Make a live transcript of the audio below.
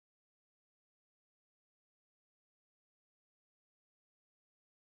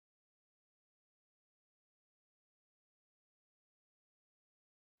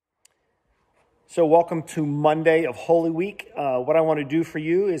So welcome to Monday of Holy Week. What I want to do for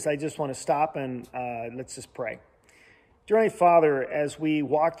you is I just want to stop and let's just pray. Dear Heavenly Father, as we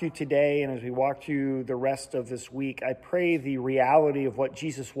walk through today and as we walk through the rest of this week, I pray the reality of what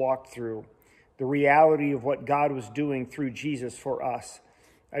Jesus walked through, the reality of what God was doing through Jesus for us.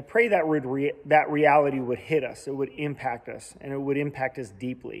 I pray that reality would hit us, it would impact us, and it would impact us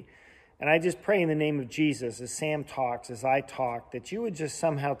deeply. And I just pray in the name of Jesus, as Sam talks, as I talk, that you would just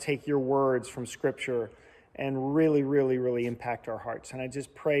somehow take your words from Scripture and really, really, really impact our hearts. And I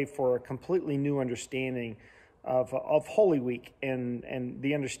just pray for a completely new understanding of Holy Week and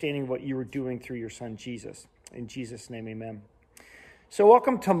the understanding of what you were doing through your Son, Jesus. In Jesus' name, amen. So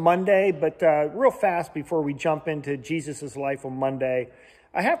welcome to Monday, but real fast before we jump into Jesus' life on Monday,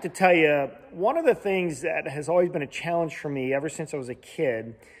 I have to tell you, one of the things that has always been a challenge for me ever since I was a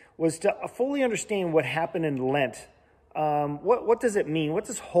kid was to fully understand what happened in Lent. What does it mean? What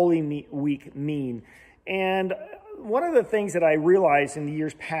does Holy Week mean? And one of the things that I realized in the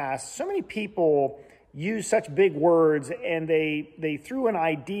years past, so many people use such big words and they threw in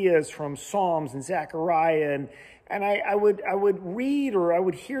ideas from Psalms and Zechariah, and I would read or I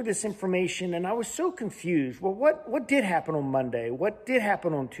would hear this information and I was so confused. Well, what did happen on Monday? What did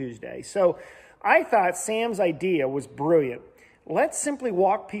happen on Tuesday? So I thought Sam's idea was brilliant. Let's simply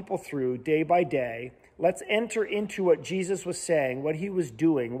walk people through day by day. Let's enter into what Jesus was saying, what he was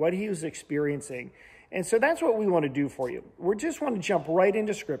doing, what he was experiencing. And so that's what we want to do for you. We just want to jump right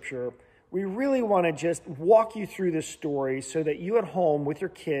into Scripture. We really want to just walk you through this story so that you at home with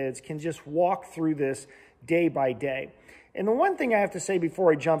your kids can just walk through this day by day. And the one thing I have to say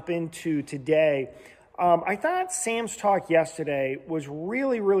before I jump into today, I thought Sam's talk yesterday was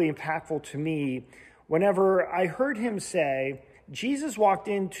really, really impactful to me whenever I heard him say, Jesus walked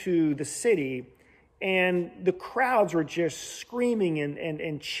into the city and the crowds were just screaming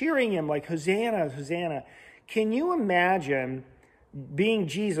and cheering him like, Hosanna, Hosanna. Can you imagine being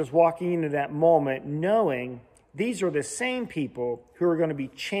Jesus walking into that moment knowing these are the same people who are going to be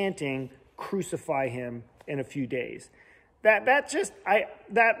chanting, crucify him in a few days?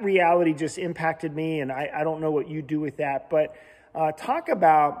 That reality just impacted me, and I don't know what you do with that, but talk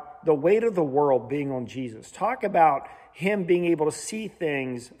about the weight of the world being on Jesus. Talk about him being able to see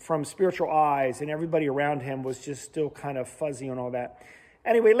things from spiritual eyes, and everybody around him was just still kind of fuzzy on all that.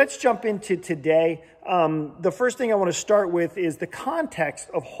 Anyway, let's jump into today. The first thing I want to start with is the context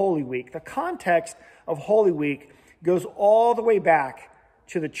of Holy Week. The context of Holy Week goes all the way back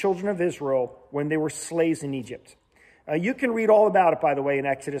to the children of Israel when they were slaves in Egypt. You can read all about it, by the way, in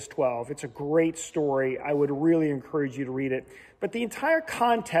Exodus 12. It's a great story. I would really encourage you to read it. But the entire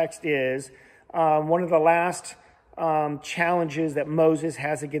context is one of the last challenges that Moses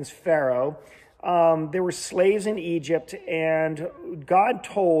has against Pharaoh. There were slaves in Egypt, and God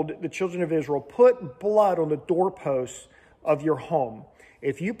told the children of Israel, put blood on the doorposts of your home.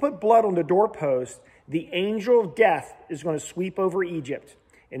 If you put blood on the doorpost, the angel of death is going to sweep over Egypt.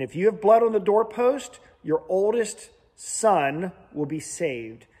 And if you have blood on the doorpost, your oldest son will be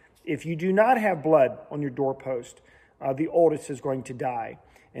saved. If you do not have blood on your doorpost, the oldest is going to die.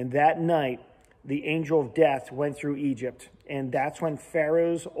 And that night, the angel of death went through Egypt, and that's when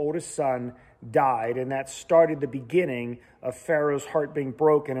Pharaoh's oldest son died, and that started the beginning of Pharaoh's heart being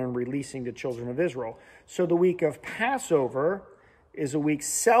broken and releasing the children of Israel. So the week of Passover is a week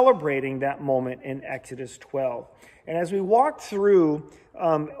celebrating that moment in Exodus 12. And as we walk through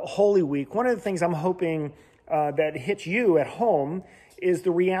Holy Week, one of the things I'm hoping that hits you at home is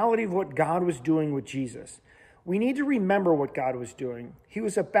the reality of what God was doing with Jesus. We need to remember what God was doing. He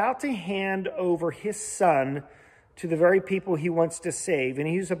was about to hand over his son to the very people he wants to save, and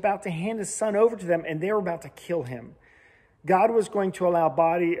he was about to hand his son over to them, and they were about to kill him. God was going to allow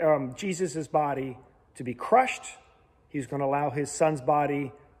Jesus' body to be crushed. He was going to allow his son's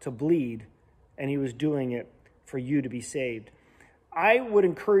body to bleed, and he was doing it for you to be saved. I would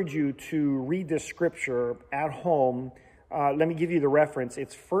encourage you to read this scripture at home. Let me give you the reference.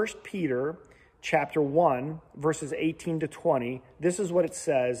 It's 1 Peter chapter 1, verses 18 to 20. This is what it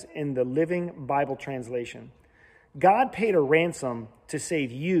says in the Living Bible translation. God paid a ransom to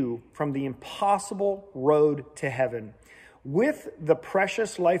save you from the impossible road to heaven with the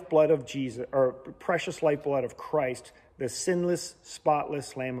precious lifeblood of Jesus, or precious lifeblood of Christ, the sinless,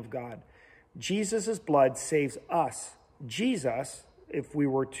 spotless Lamb of God. Jesus' blood saves us. Jesus, if we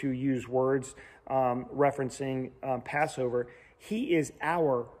were to use words referencing Passover, he is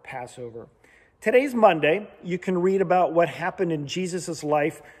our Passover. Today's Monday. You can read about what happened in Jesus'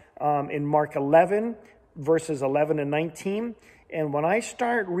 life in Mark 11, verses 11 and 19. And when I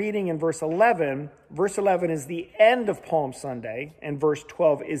start reading in verse 11 is the end of Palm Sunday, and verse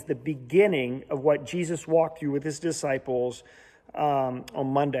 12 is the beginning of what Jesus walked through with his disciples on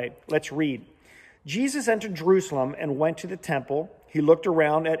Monday. Let's read. Jesus entered Jerusalem and went to the temple. He looked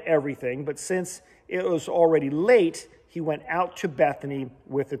around at everything, but since it was already late, he went out to Bethany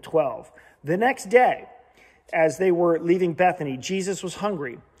with the 12. The next day, as they were leaving Bethany, Jesus was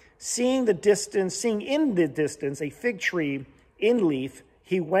hungry. Seeing in the distance a fig tree in leaf,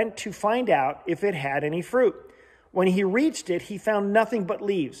 he went to find out if it had any fruit. When he reached it, he found nothing but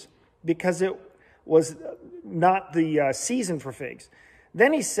leaves, because it was not the season for figs.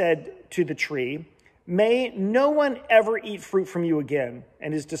 Then he said to the tree, "May no one ever eat fruit from you again."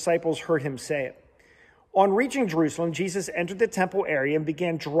 And his disciples heard him say it. On reaching Jerusalem, Jesus entered the temple area and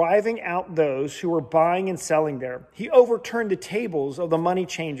began driving out those who were buying and selling there. He overturned the tables of the money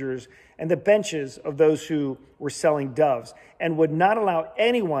changers and the benches of those who were selling doves, and would not allow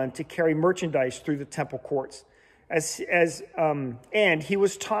anyone to carry merchandise through the temple courts. And he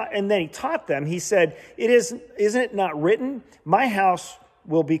was taught, and then he taught them. He said, "Isn't it not written, my house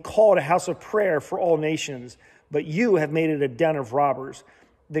will be called a house of prayer for all nations, but you have made it a den of robbers."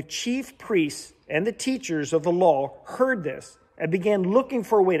 The chief priests and the teachers of the law heard this and began looking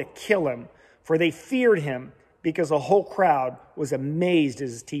for a way to kill him, for they feared him, because the whole crowd was amazed at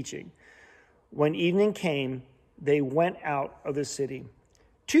his teaching. When evening came, they went out of the city.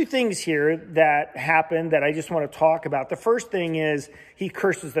 Two things here that happened that I just want to talk about. The first thing is he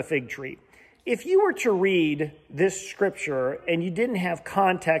curses the fig tree. If you were to read this scripture and you didn't have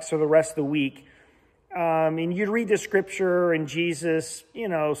context for the rest of the week, and you'd read the scripture and Jesus,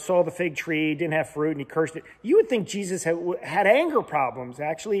 saw the fig tree, didn't have fruit, and he cursed it, you would think Jesus had anger problems.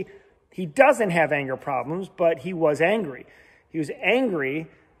 Actually, he doesn't have anger problems, but he was angry. He was angry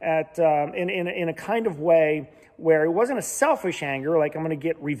at in a kind of way where it wasn't a selfish anger, like I'm going to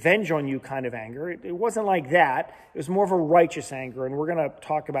get revenge on you kind of anger. It wasn't like that. It was more of a righteous anger, and we're going to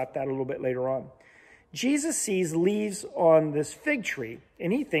talk about that a little bit later on. Jesus sees leaves on this fig tree,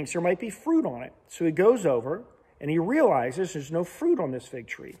 and he thinks there might be fruit on it. So he goes over, and he realizes there's no fruit on this fig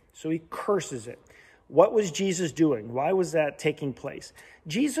tree. So he curses it. What was Jesus doing? Why was that taking place?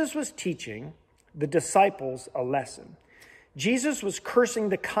 Jesus was teaching the disciples a lesson. Jesus was cursing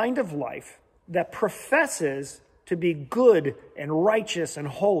the kind of life that professes to be good and righteous and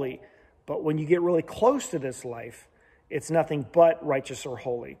holy, but when you get really close to this life, it's nothing but righteous or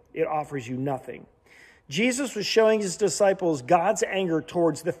holy. It offers you nothing. Jesus was showing his disciples God's anger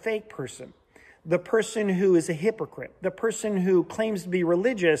towards the fake person, the person who is a hypocrite, the person who claims to be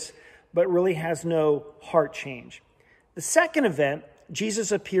religious but really has no heart change. The second event,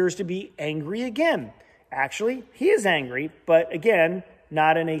 Jesus appears to be angry again. Actually, he is angry, but again,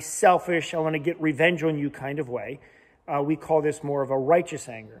 not in a selfish, I want to get revenge on you kind of way. We call this more of a righteous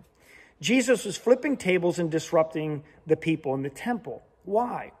anger. Jesus was flipping tables and disrupting the people in the temple.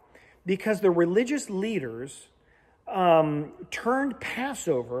 Why? Because the religious leaders turned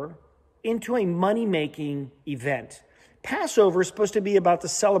Passover into a money-making event. Passover is supposed to be about the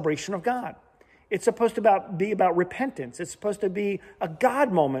celebration of God. It's supposed to be about repentance. It's supposed to be a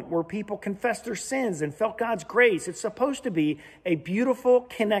God moment where people confessed their sins and felt God's grace. It's supposed to be a beautiful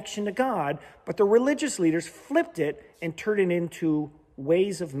connection to God, but the religious leaders flipped it and turned it into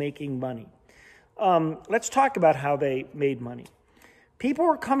ways of making money. Let's talk about how they made money. People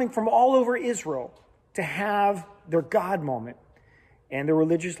were coming from all over Israel to have their God moment, and the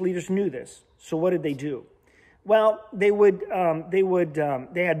religious leaders knew this. So what did they do? Well, they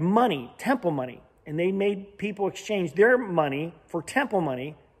had money, temple money, and they made people exchange their money for temple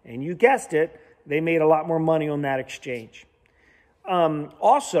money, and you guessed it, they made a lot more money on that exchange.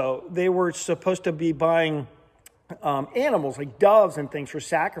 Also, they were supposed to be buying animals like doves and things for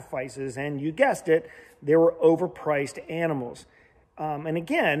sacrifices, and you guessed it, they were overpriced animals. And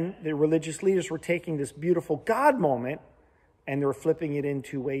again, the religious leaders were taking this beautiful God moment and they were flipping it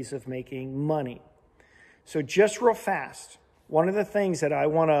into ways of making money. So just real fast, one of the things that I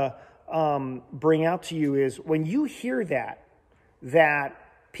want to bring out to you is when you hear that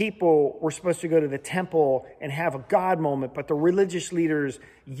people were supposed to go to the temple and have a God moment, but the religious leaders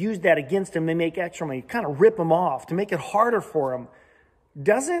use that against them. They make extra money, kind of rip them off to make it harder for them.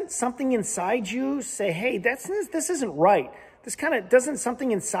 Doesn't something inside you say, hey, this isn't right? Doesn't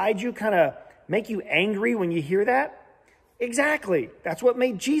something inside you kind of make you angry when you hear that? Exactly. That's what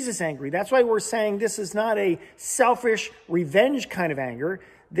made Jesus angry. That's why we're saying this is not a selfish revenge kind of anger.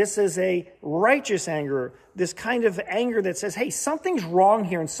 This is a righteous anger, this kind of anger that says, hey, something's wrong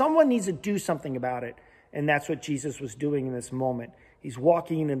here and someone needs to do something about it. And that's what Jesus was doing in this moment. He's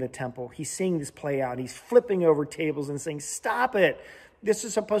walking in the temple. He's seeing this play out. He's flipping over tables and saying, stop it. This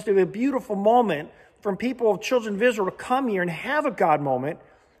is supposed to be a beautiful moment from people, children of Israel, to come here and have a God moment.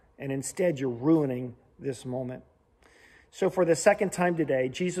 And instead, you're ruining this moment. So for the second time today,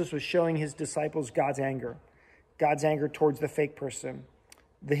 Jesus was showing his disciples God's anger towards the fake person,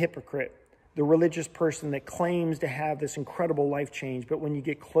 the hypocrite, the religious person that claims to have this incredible life change, but when you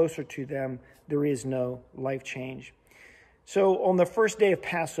get closer to them, there is no life change. So on the first day of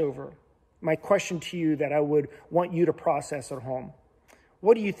Passover, my question to you that I would want you to process at home,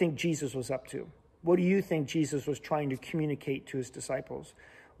 what do you think Jesus was up to? What do you think Jesus was trying to communicate to his disciples?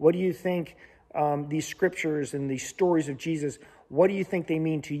 What do you think these scriptures and these stories of Jesus, what do you think they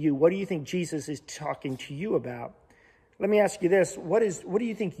mean to you? What do you think Jesus is talking to you about? Let me ask you this. What do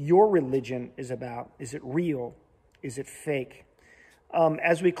you think your religion is about? Is it real? Is it fake?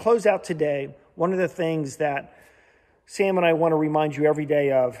 As we close out today, one of the things that Sam and I want to remind you every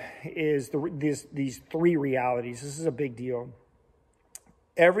day of is these three realities. This is a big deal.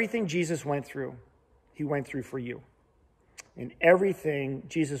 Everything Jesus went through, he went through for you. And everything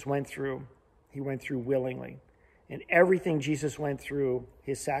Jesus went through, he went through willingly. And everything Jesus went through,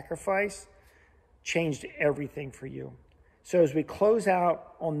 his sacrifice, changed everything for you. So as we close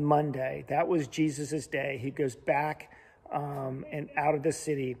out on Monday, that was Jesus' day. He goes back and out of the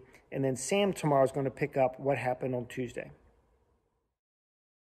city. And then Sam tomorrow is going to pick up what happened on Tuesday.